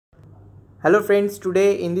Hello friends,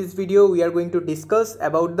 today in this video we are going to discuss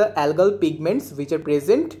about the algal pigments which are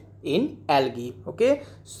present in algae. Okay,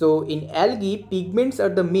 so in algae, pigments are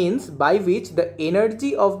the means by which the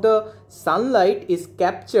energy of the sunlight is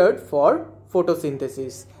captured for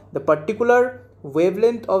photosynthesis. The particular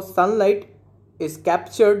wavelength of sunlight is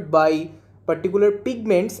captured by particular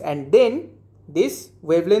pigments, and then this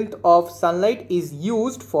wavelength of sunlight is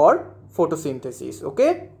used for photosynthesis.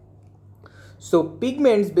 Okay, so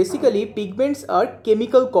pigments are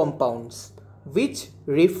chemical compounds which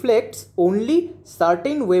reflects only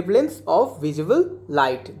certain wavelengths of visible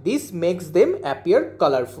light. This makes them appear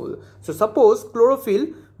colorful. So suppose chlorophyll,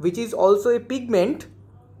 which is also a pigment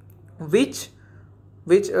which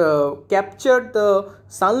captured the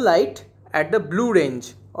sunlight at the blue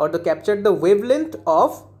range, or the captured the wavelength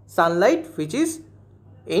of sunlight which is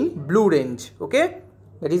in blue range. Okay,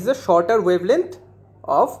 that is the shorter wavelength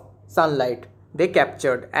of sunlight they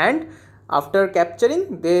captured, and after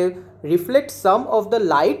capturing they reflect some of the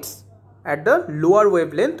lights at the lower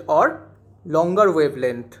wavelength or longer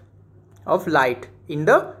wavelength of light in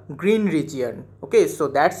the green region. Okay, so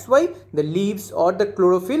that's why the leaves or the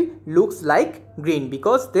chlorophyll looks like green,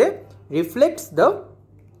 because they reflects the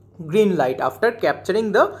green light after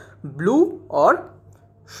capturing the blue or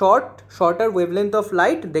shorter wavelength of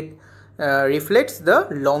light. They reflects the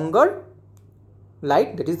longer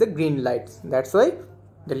light, that is the green lights. That's why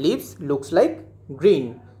the leaves looks like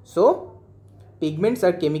green. So pigments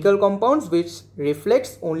are chemical compounds which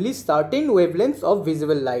reflects only certain wavelengths of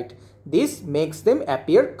visible light. This makes them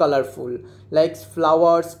appear colorful. Like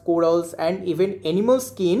flowers, corals, and even animal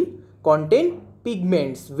skin contain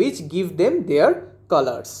pigments which give them their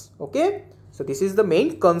colors. Okay, so this is the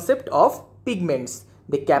main concept of pigments.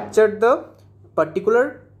 They capture the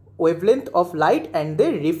particular wavelength of light and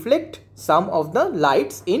they reflect some of the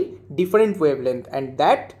lights in different wavelength, and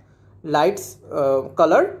that light's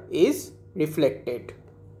color is reflected.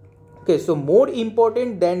 Okay, so more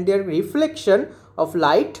important than their reflection of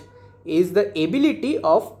light is the ability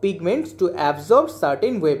of pigments to absorb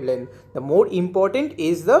certain wavelength. The more important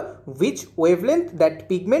is the which wavelength that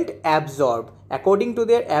pigment absorb. According to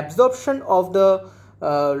their absorption of the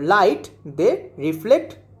light, they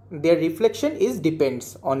reflect. Their reflection is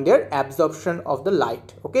depends on their absorption of the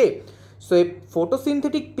light. Okay, so a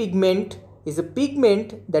photosynthetic pigment is a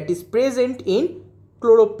pigment that is present in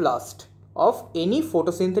chloroplast of any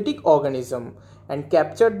photosynthetic organism and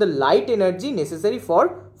capture the light energy necessary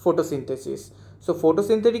for photosynthesis. So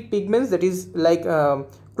photosynthetic pigments, that is like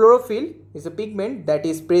chlorophyll, is a pigment that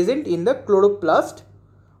is present in the chloroplast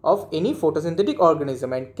of any photosynthetic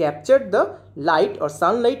organism and capture the light or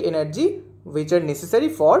sunlight energy which are necessary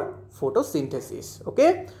for photosynthesis.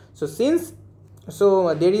 Okay, so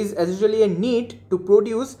there is usually a need to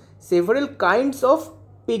produce several kinds of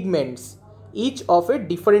pigments, each of a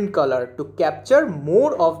different color, to capture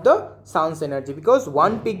more of the sun's energy, because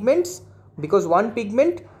one pigment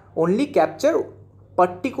only capture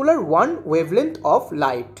particular one wavelength of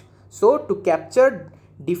light. So to capture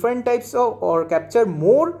different types of, or capture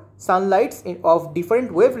more sunlights of different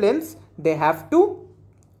wavelengths, they have to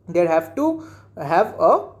have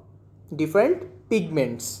a different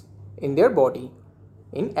pigments in their body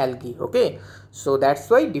in algae. Okay, so that's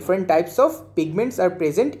why different types of pigments are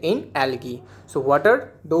present in algae. So what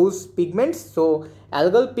are those pigments? So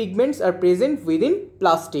algal pigments are present within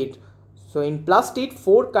plastid. So in plastid,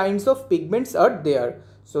 4 kinds of pigments are there.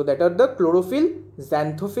 So that are the chlorophyll,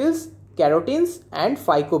 xanthophylls, carotins, and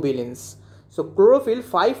phycobilins. So chlorophyll,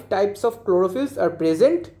 5 types of chlorophylls are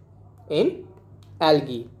present in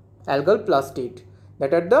algae, algal plastid,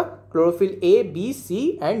 that are the chlorophyll A, B,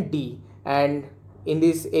 C, and D. And in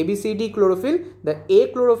this A, B, C, D chlorophyll, the A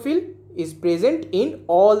chlorophyll is present in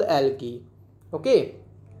all algae. Okay,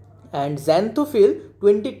 and xanthophyle,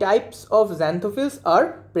 20 types of xanthophylls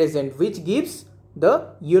are present, which gives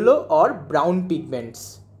the yellow or brown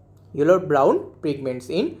pigments, in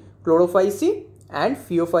chlorophyceae and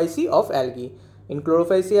phaeophyceae of algae. In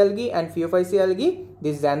chlorophyceae algae and phaeophyceae algae,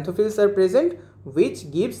 these xanthophylls are present, which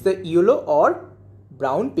gives the yellow or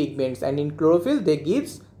brown pigments, and in chlorophyll they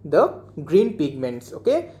gives the green pigments.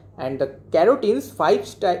 Okay, and the carotins,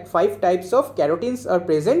 5 types of carotins are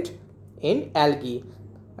present in algae,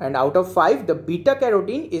 and out of 5 the beta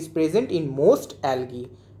carotene is present in most algae,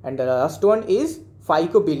 and the last one is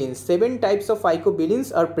phycobilins. 7 types of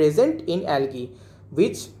phycobilins are present in algae,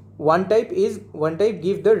 which one type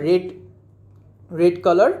give the red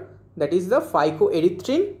color, that is the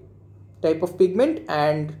phycoerythrin type of pigment,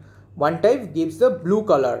 and one type gives the blue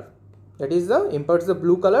color, that is the imparts the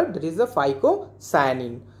blue color, that is the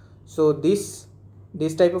phycocyanin. So this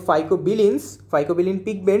type of phycobilin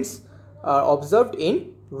pigments are observed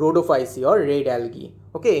in rhodophyceae or red algae.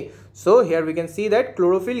 Okay, so here we can see that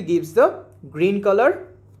chlorophyll gives the green color,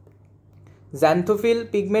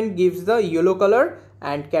 xanthophyll pigment gives the yellow color,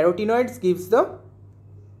 and carotenoids gives the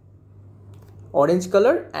orange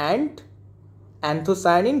color, and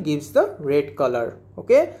anthocyanin gives the red color.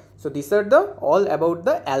 Okay, so these are the all about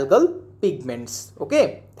the algal pigments.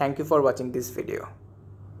 Okay, thank you for watching this video.